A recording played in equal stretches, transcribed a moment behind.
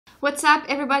What's up,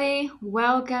 everybody?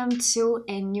 Welcome to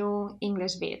a new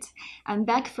English bit. I'm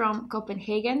back from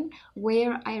Copenhagen,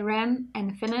 where I ran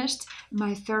and finished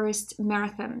my first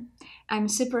marathon. I'm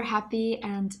super happy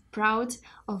and proud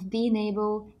of being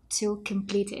able to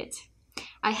complete it.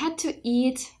 I had to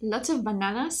eat lots of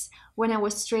bananas when I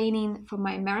was training for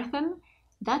my marathon.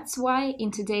 That's why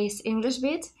in today's English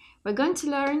bit, we're going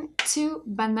to learn 2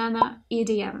 banana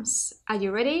idioms. Are you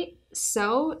ready?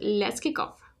 So let's kick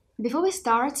off. Before we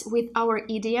start with our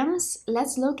idioms,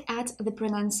 let's look at the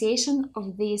pronunciation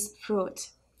of this fruit.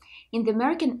 In the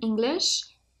American English,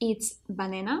 it's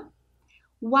banana,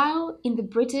 while in the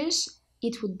British,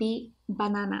 it would be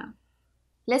banana.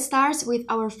 Let's start with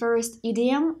our first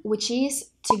idiom, which is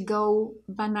to go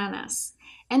bananas,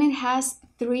 and it has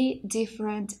 3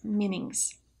 different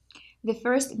meanings. The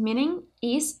first meaning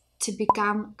is to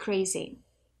become crazy.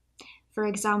 For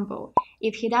example,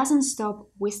 if he doesn't stop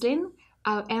whistling,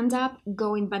 I'll end up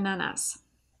going bananas.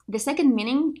 The second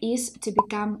meaning is to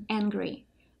become angry.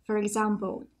 For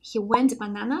example, he went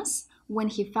bananas when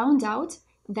he found out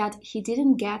that he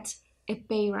didn't get a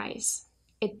pay rise.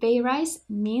 A pay rise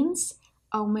means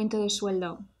aumento de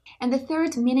sueldo. And the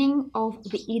third meaning of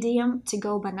the idiom to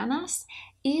go bananas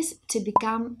is to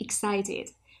become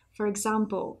excited. For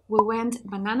example, we went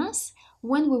bananas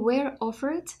when we were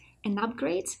offered an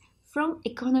upgrade from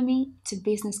economy to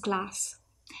business class.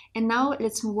 And now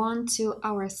let's move on to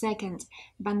our second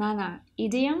banana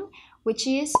idiom, which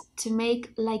is to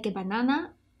make like a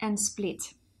banana and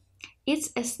split.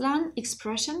 It's a slang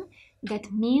expression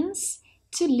that means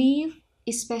to leave,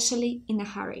 especially in a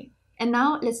hurry. And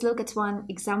now let's look at one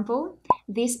example.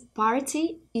 This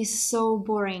party is so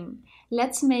boring.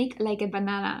 Let's make like a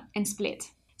banana and split.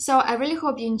 So I really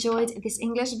hope you enjoyed this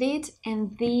English bit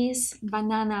and these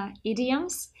banana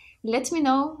idioms. Let me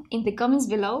know in the comments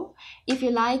below if you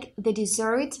like the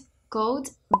dessert called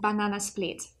banana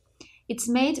split. It's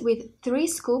made with 3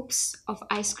 scoops of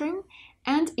ice cream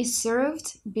and is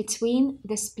served between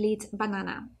the split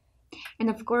banana. And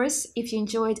of course, if you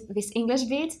enjoyed this English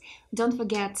bit, don't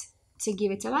forget to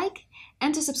give it a like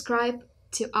and to subscribe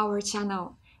to our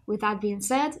channel. With that being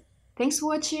said, thanks for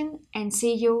watching and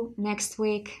see you next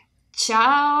week.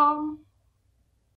 Ciao!